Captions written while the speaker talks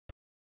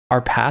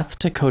Our path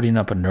to coding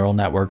up a neural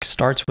network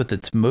starts with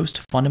its most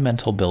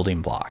fundamental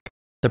building block,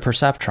 the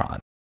perceptron,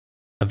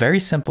 a very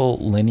simple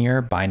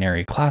linear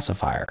binary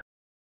classifier.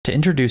 To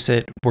introduce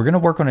it, we're going to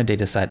work on a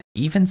dataset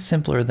even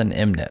simpler than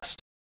MNIST.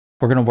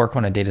 We're going to work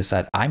on a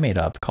dataset I made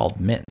up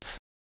called MINTS.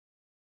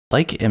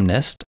 Like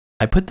MNIST,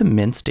 I put the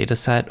MINTS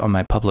dataset on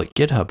my public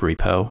GitHub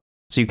repo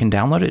so you can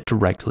download it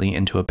directly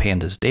into a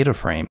pandas data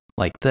frame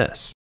like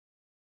this.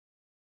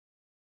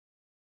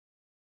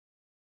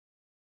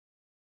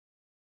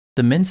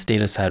 The MINTS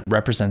dataset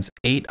represents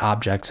 8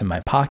 objects in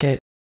my pocket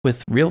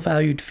with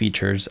real-valued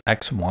features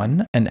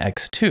x1 and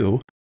x2,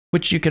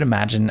 which you could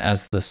imagine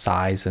as the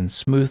size and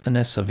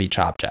smoothness of each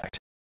object,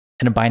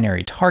 and a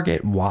binary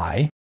target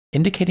y,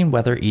 indicating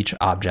whether each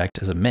object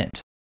is a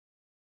mint.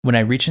 When I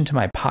reach into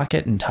my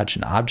pocket and touch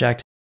an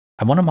object,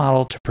 I want a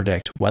model to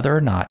predict whether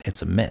or not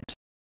it's a mint.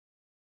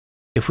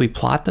 If we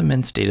plot the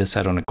MINTS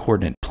dataset on a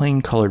coordinate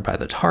plane colored by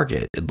the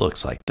target, it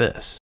looks like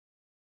this.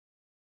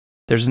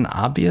 There's an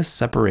obvious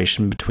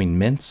separation between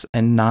mints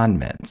and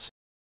non-mints.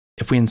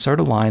 If we insert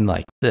a line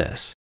like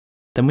this,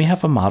 then we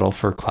have a model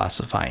for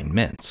classifying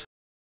mints.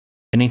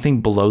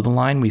 Anything below the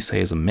line we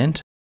say is a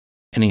mint,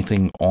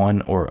 anything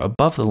on or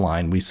above the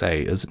line we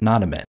say is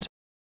not a mint.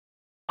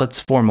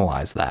 Let's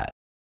formalize that.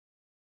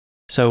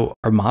 So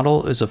our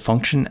model is a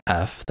function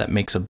f that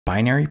makes a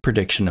binary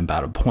prediction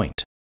about a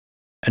point.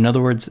 In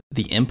other words,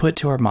 the input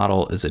to our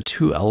model is a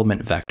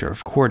 2-element vector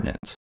of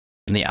coordinates,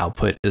 and the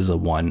output is a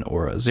 1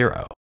 or a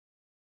 0.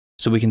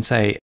 So we can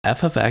say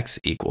f of x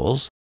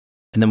equals,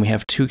 and then we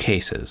have 2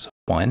 cases,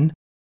 1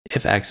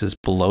 if x is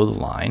below the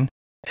line,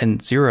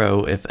 and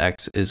 0 if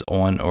x is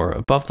on or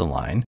above the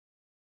line,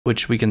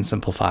 which we can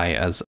simplify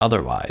as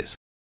otherwise.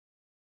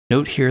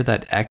 Note here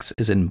that x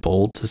is in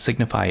bold to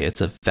signify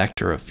it's a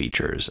vector of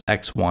features,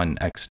 x1,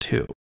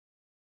 x2.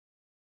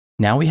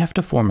 Now we have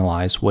to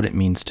formalize what it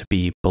means to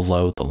be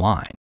below the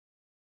line.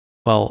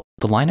 Well,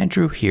 the line I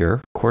drew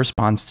here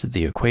corresponds to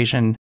the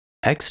equation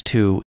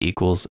x2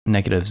 equals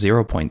negative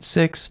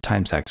 0.6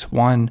 times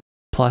x1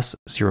 plus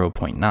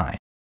 0.9.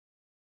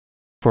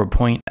 For a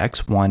point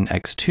x1,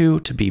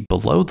 x2 to be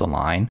below the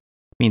line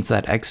means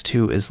that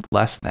x2 is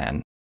less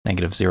than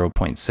negative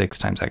 0.6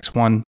 times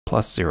x1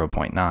 plus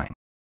 0.9.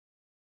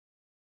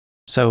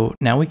 So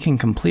now we can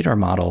complete our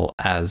model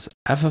as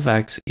f of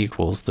x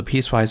equals the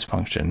piecewise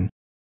function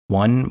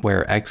 1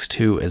 where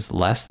x2 is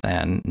less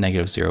than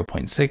negative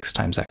 0.6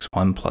 times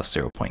x1 plus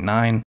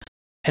 0.9,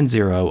 and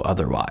 0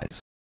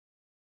 otherwise.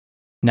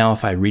 Now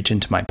if I reach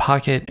into my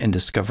pocket and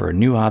discover a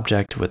new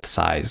object with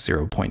size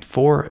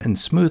 0.4 and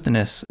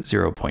smoothness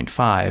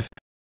 0.5,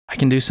 I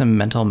can do some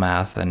mental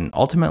math and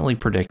ultimately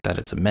predict that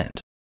it's a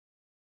mint.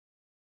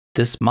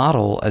 This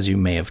model, as you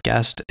may have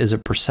guessed, is a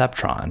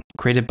perceptron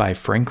created by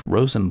Frank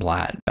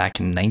Rosenblatt back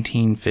in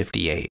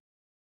 1958.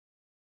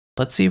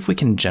 Let's see if we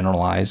can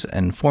generalize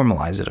and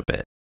formalize it a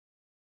bit.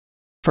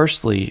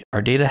 Firstly,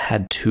 our data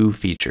had 2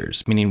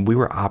 features, meaning we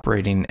were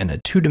operating in a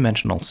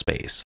 2-dimensional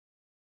space.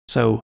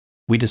 So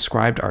we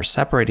described our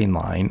separating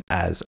line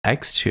as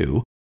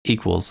x2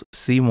 equals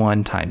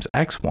c1 times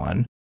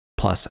x1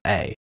 plus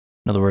a.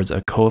 In other words,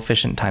 a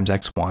coefficient times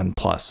x1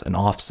 plus an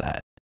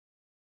offset.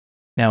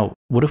 Now,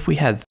 what if we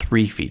had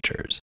 3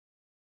 features?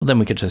 Well, then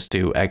we could just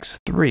do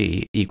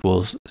x3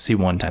 equals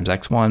c1 times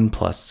x1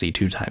 plus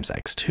c2 times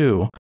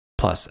x2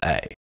 plus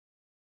a.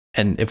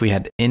 And if we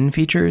had n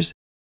features,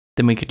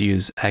 then we could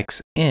use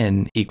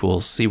xn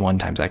equals c1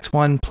 times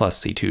x1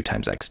 plus c2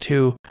 times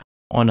x2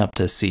 on up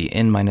to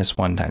cn minus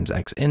 1 times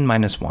xn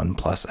minus 1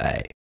 plus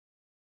a.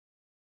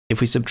 If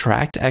we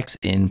subtract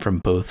xn from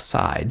both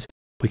sides,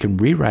 we can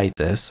rewrite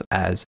this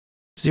as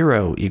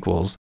 0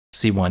 equals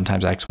c1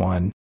 times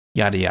x1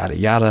 yada yada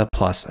yada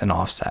plus an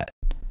offset.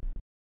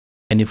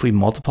 And if we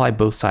multiply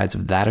both sides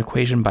of that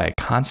equation by a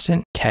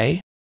constant k,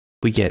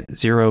 we get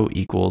 0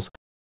 equals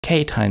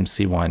k times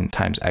c1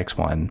 times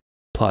x1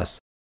 plus,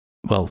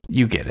 well,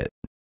 you get it.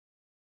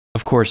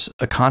 Of course,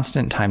 a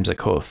constant times a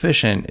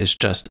coefficient is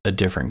just a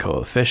different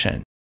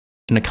coefficient,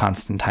 and a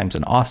constant times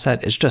an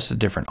offset is just a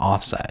different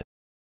offset.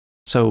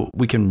 So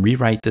we can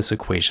rewrite this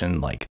equation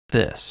like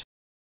this,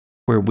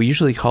 where we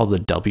usually call the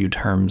w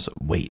terms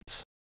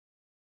weights.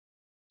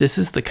 This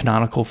is the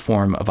canonical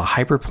form of a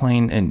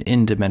hyperplane in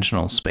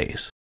n-dimensional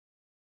space.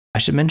 I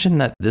should mention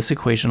that this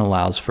equation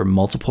allows for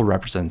multiple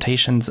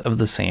representations of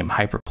the same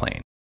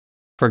hyperplane.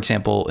 For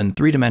example, in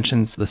 3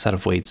 dimensions, the set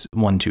of weights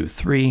 1, 2,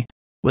 3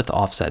 with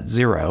offset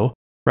 0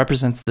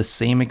 represents the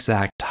same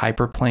exact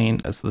hyperplane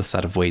as the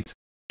set of weights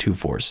 2,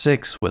 4,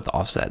 6 with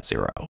offset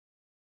 0.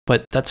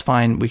 But that's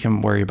fine, we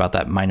can worry about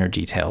that minor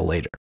detail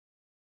later.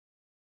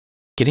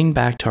 Getting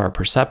back to our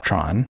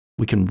perceptron,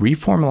 we can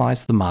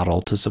reformalize the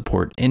model to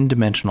support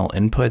n-dimensional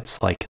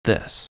inputs like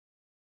this.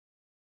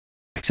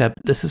 Except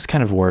this is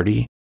kind of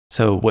wordy,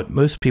 so what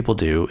most people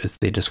do is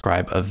they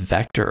describe a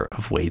vector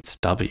of weights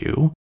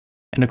w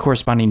and a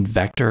corresponding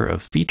vector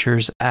of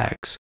features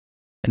x,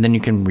 and then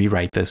you can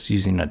rewrite this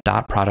using a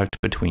dot product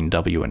between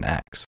w and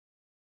x.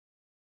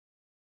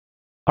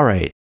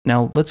 Alright,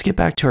 now let's get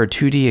back to our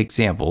 2D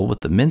example with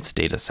the MINTS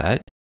dataset,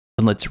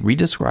 and let's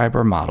redescribe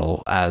our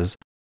model as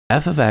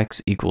f of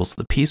x equals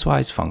the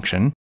piecewise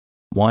function,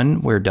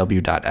 1 where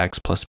w dot x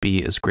plus b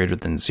is greater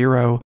than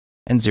 0,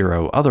 and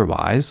 0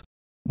 otherwise,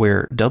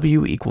 where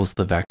w equals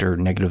the vector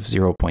negative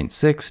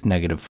 0.6,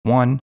 negative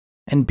 1,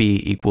 and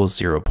b equals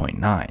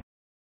 0.9.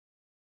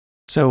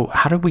 So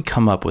how did we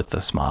come up with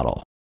this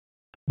model?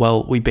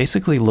 Well, we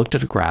basically looked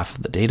at a graph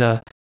of the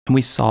data, and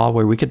we saw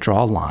where we could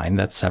draw a line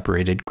that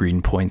separated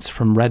green points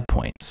from red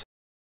points.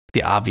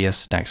 The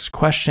obvious next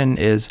question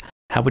is,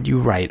 how would you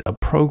write a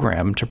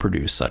program to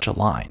produce such a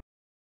line?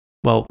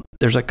 Well,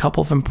 there's a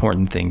couple of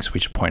important things we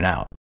should point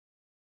out.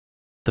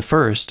 The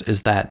first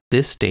is that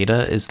this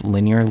data is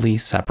linearly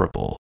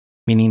separable,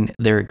 meaning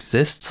there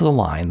exists a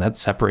line that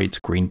separates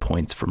green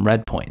points from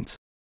red points.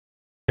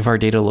 If our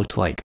data looked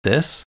like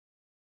this,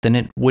 then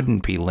it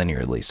wouldn't be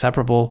linearly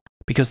separable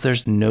because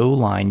there's no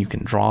line you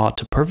can draw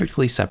to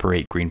perfectly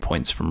separate green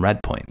points from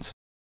red points.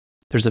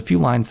 There's a few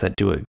lines that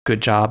do a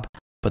good job,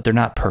 but they're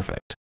not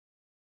perfect.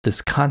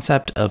 This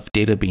concept of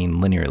data being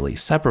linearly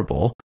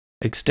separable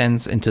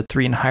extends into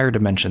 3 and higher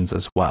dimensions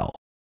as well.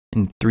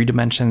 In 3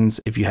 dimensions,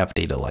 if you have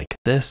data like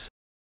this,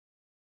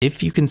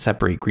 if you can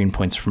separate green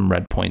points from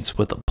red points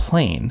with a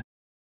plane,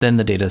 then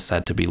the data is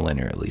said to be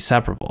linearly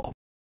separable.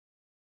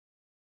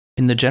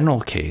 In the general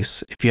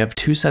case, if you have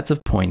 2 sets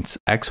of points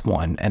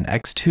x1 and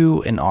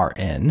x2 in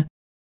Rn,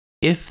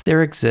 if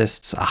there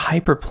exists a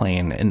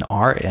hyperplane in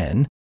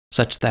Rn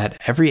such that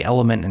every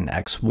element in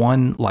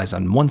x1 lies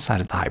on one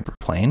side of the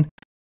hyperplane,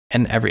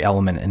 and every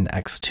element in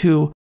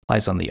x2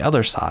 lies on the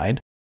other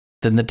side,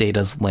 then the data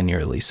is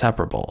linearly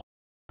separable.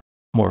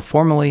 More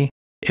formally,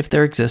 if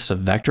there exists a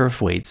vector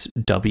of weights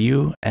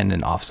w and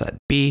an offset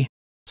b,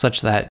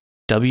 such that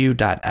w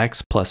dot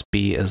x plus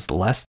b is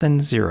less than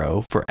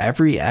 0 for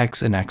every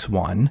x in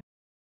x1,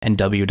 and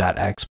w dot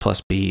x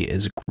plus b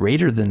is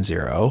greater than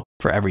 0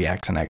 for every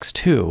x in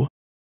x2,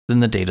 then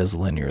the data is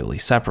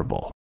linearly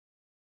separable.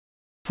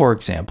 For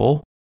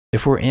example,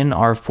 if we're in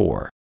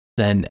R4,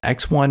 then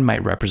x1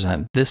 might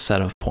represent this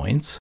set of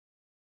points,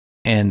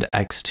 and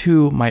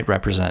x2 might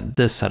represent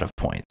this set of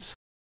points.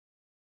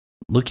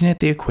 Looking at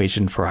the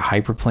equation for a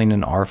hyperplane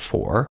in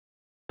R4,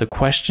 the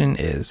question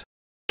is,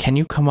 can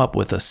you come up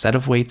with a set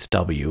of weights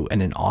w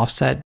and an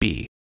offset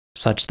b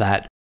such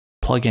that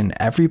plug in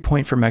every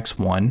point from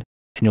x1 and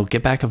you'll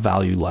get back a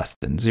value less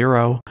than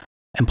 0,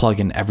 and plug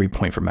in every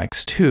point from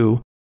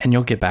x2 and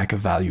you'll get back a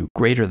value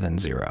greater than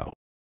 0.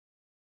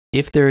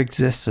 If there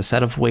exists a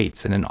set of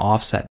weights and an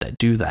offset that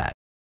do that,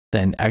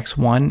 then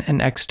x1 and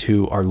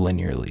x2 are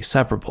linearly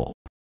separable,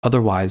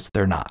 otherwise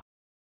they're not.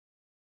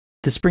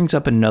 This brings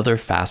up another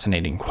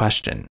fascinating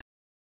question.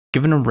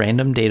 Given a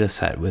random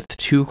dataset with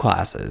 2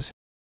 classes,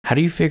 how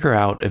do you figure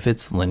out if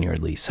it's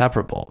linearly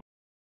separable?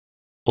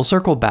 We'll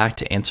circle back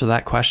to answer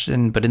that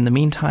question, but in the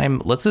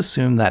meantime, let's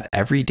assume that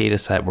every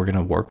dataset we're going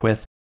to work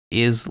with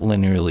is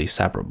linearly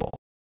separable.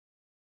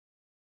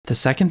 The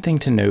second thing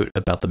to note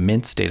about the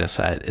MINTS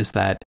dataset is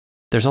that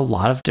there's a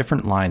lot of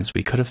different lines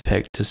we could have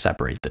picked to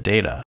separate the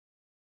data.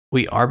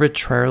 We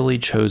arbitrarily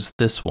chose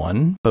this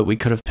one, but we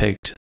could have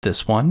picked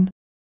this one,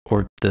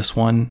 or this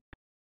one,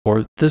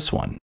 or this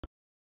one.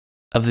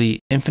 Of the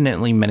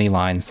infinitely many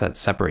lines that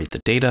separate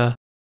the data,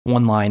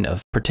 one line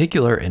of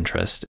particular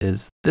interest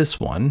is this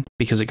one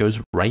because it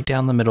goes right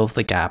down the middle of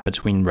the gap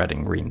between red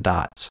and green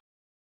dots.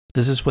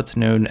 This is what's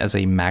known as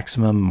a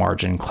maximum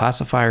margin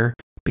classifier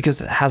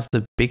because it has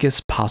the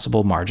biggest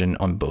possible margin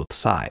on both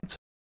sides.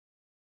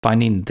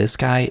 Finding this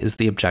guy is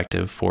the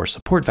objective for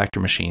support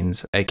vector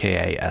machines,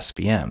 aka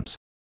SVMs.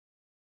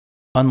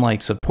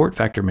 Unlike support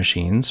vector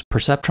machines,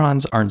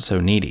 perceptrons aren't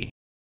so needy.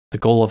 The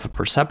goal of a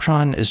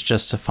perceptron is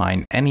just to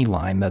find any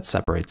line that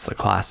separates the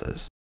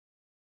classes.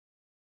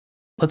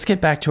 Let's get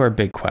back to our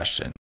big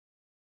question.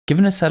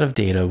 Given a set of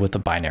data with a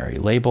binary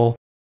label,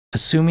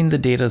 assuming the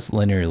data is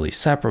linearly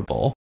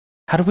separable,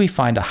 how do we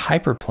find a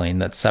hyperplane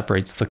that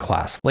separates the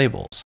class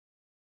labels?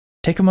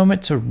 Take a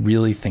moment to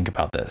really think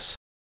about this.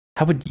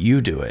 How would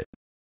you do it?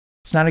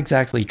 It's not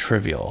exactly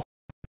trivial.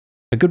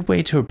 A good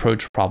way to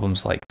approach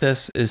problems like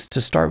this is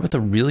to start with a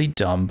really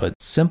dumb but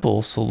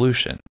simple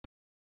solution.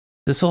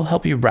 This will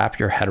help you wrap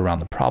your head around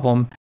the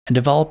problem and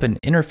develop an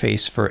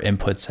interface for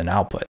inputs and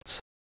outputs.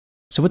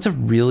 So what's a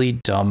really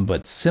dumb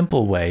but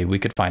simple way we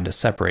could find a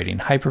separating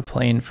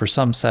hyperplane for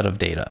some set of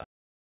data?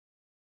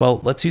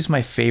 Well, let's use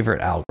my favorite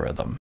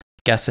algorithm,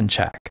 guess and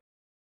check.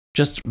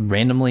 Just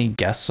randomly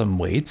guess some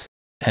weights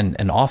and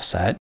an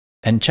offset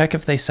and check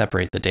if they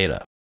separate the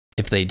data.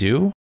 If they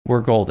do,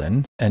 we're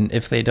golden, and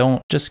if they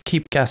don't, just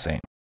keep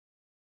guessing.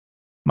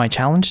 My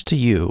challenge to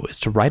you is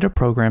to write a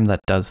program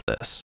that does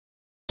this.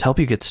 To help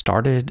you get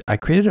started, I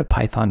created a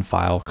Python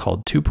file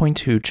called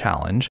 2.2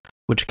 challenge,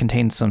 which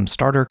contains some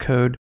starter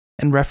code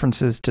and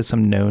references to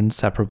some known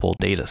separable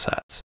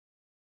datasets.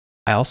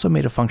 I also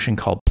made a function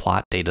called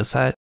plot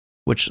dataset,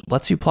 which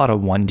lets you plot a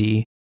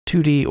 1D,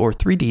 2D, or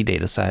 3D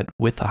dataset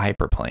with a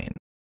hyperplane.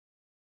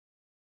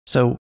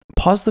 So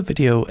pause the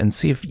video and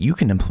see if you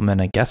can implement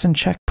a guess and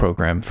check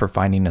program for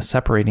finding a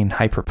separating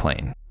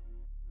hyperplane.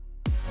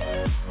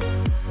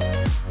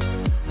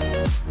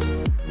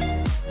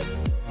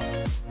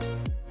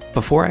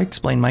 Before I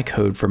explain my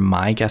code for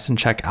my guess and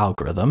check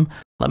algorithm,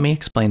 let me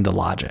explain the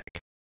logic.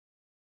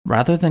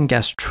 Rather than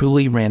guess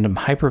truly random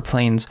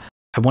hyperplanes,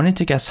 I wanted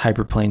to guess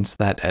hyperplanes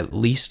that at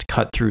least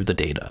cut through the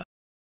data.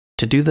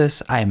 To do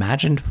this, I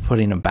imagined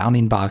putting a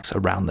bounding box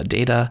around the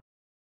data,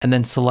 and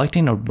then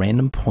selecting a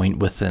random point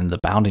within the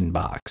bounding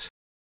box.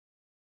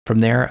 From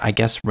there, I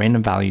guessed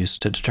random values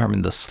to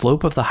determine the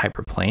slope of the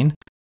hyperplane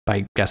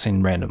by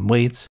guessing random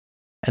weights,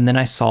 and then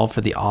I solved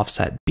for the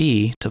offset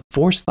b to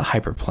force the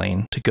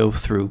hyperplane to go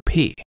through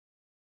p.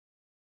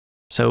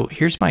 So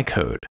here's my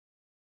code.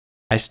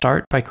 I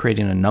start by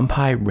creating a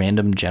NumPy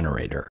random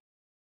generator.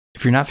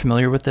 If you're not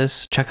familiar with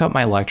this, check out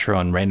my lecture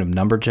on random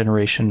number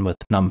generation with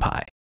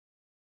NumPy.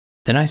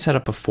 Then I set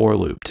up a for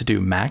loop to do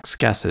max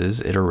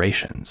guesses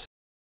iterations.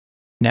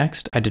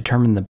 Next, I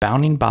determine the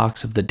bounding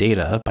box of the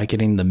data by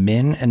getting the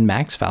min and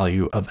max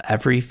value of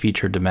every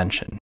feature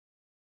dimension.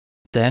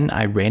 Then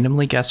I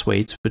randomly guess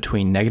weights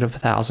between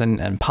 -1,000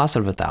 and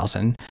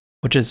 +1,000,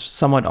 which is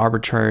somewhat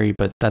arbitrary,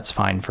 but that's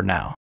fine for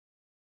now.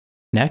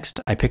 Next,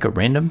 I pick a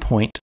random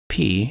point,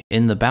 p,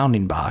 in the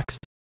bounding box,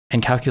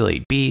 and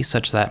calculate b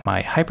such that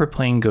my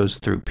hyperplane goes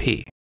through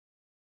p.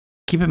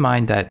 Keep in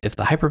mind that if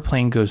the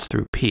hyperplane goes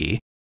through p,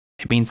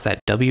 it means that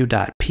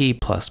w.p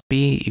plus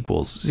b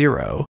equals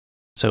 0,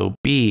 so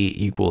b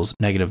equals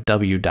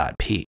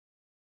 -w.p.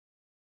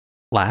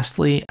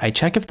 Lastly, I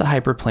check if the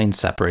hyperplane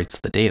separates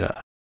the data.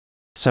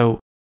 So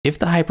if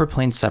the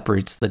hyperplane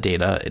separates the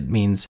data, it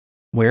means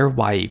where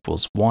y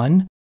equals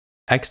 1,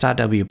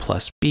 x.w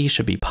plus b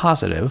should be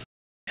positive,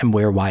 and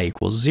where y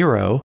equals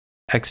 0,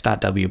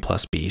 x.w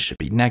plus b should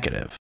be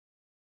negative.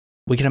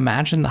 We can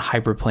imagine the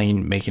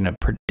hyperplane making a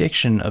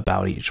prediction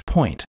about each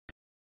point,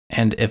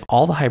 and if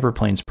all the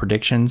hyperplane's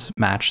predictions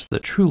match the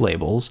true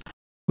labels,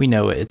 we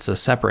know it's a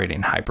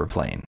separating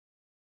hyperplane.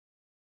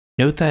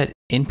 Note that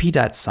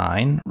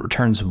np.sign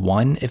returns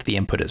 1 if the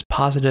input is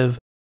positive,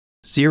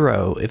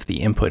 0 if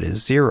the input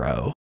is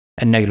 0,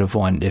 and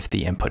 -1 if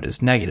the input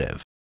is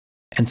negative.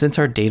 And since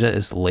our data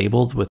is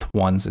labeled with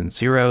 1s and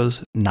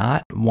 0s,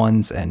 not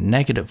 1s and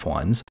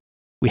 -1s,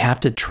 we have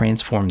to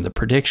transform the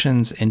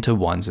predictions into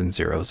 1s and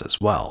 0s as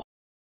well.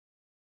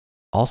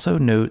 Also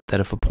note that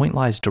if a point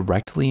lies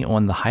directly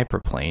on the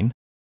hyperplane,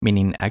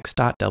 meaning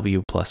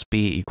x.w plus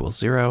b equals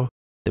 0,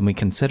 then we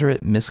consider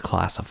it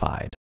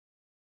misclassified.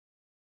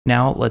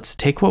 Now let's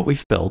take what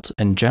we've built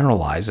and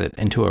generalize it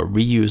into a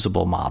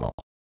reusable model.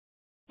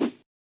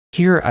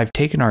 Here I've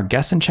taken our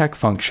guess and check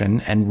function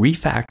and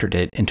refactored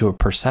it into a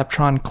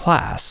Perceptron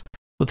class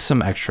with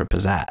some extra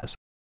pizzazz.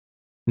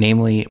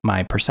 Namely,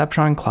 my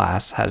Perceptron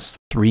class has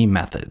 3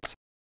 methods.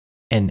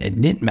 An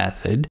init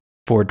method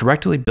for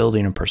directly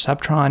building a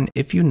Perceptron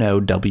if you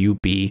know W,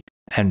 B,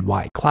 and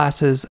Y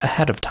classes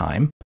ahead of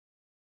time,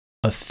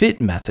 a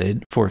fit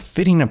method for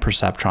fitting a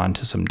Perceptron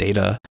to some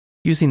data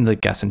using the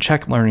guess and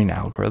check learning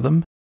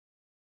algorithm,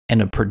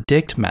 and a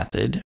predict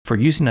method for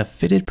using a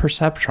fitted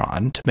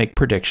Perceptron to make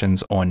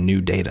predictions on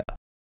new data.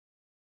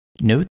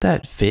 Note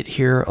that fit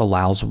here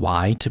allows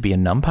Y to be a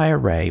NumPy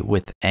array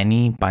with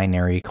any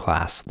binary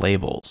class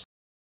labels.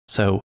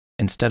 So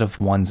instead of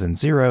 1s and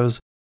 0s,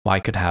 Y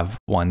could have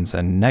 1s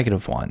and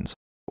 -1s,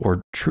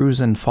 or trues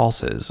and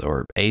falses,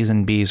 or A's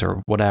and B's,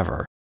 or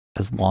whatever,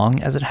 as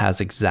long as it has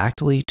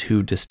exactly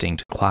 2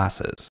 distinct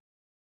classes.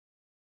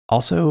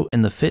 Also,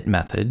 in the fit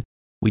method,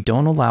 we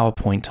don't allow a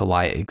point to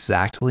lie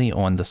exactly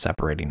on the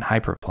separating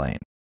hyperplane.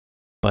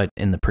 But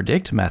in the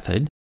predict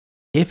method,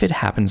 if it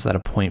happens that a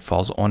point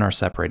falls on our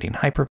separating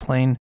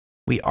hyperplane,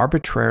 we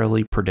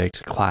arbitrarily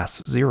predict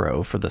class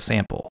 0 for the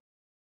sample.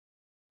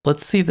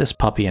 Let's see this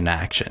puppy in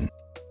action.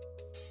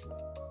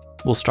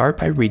 We'll start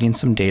by reading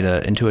some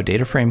data into a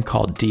data frame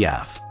called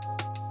df.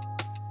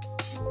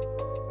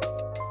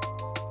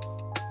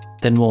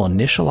 Then we'll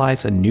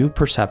initialize a new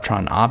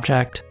Perceptron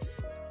object.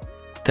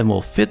 Then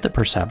we'll fit the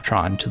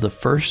Perceptron to the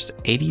first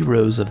 80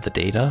 rows of the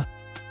data.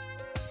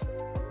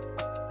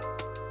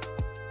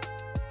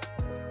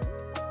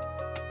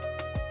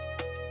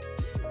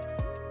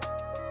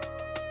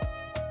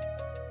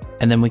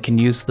 And then we can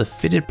use the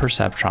fitted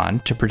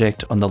Perceptron to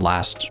predict on the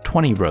last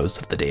 20 rows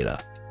of the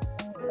data.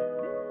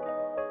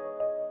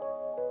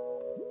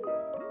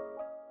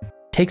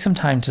 Take some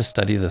time to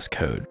study this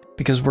code,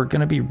 because we're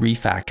going to be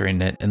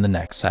refactoring it in the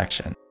next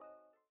section.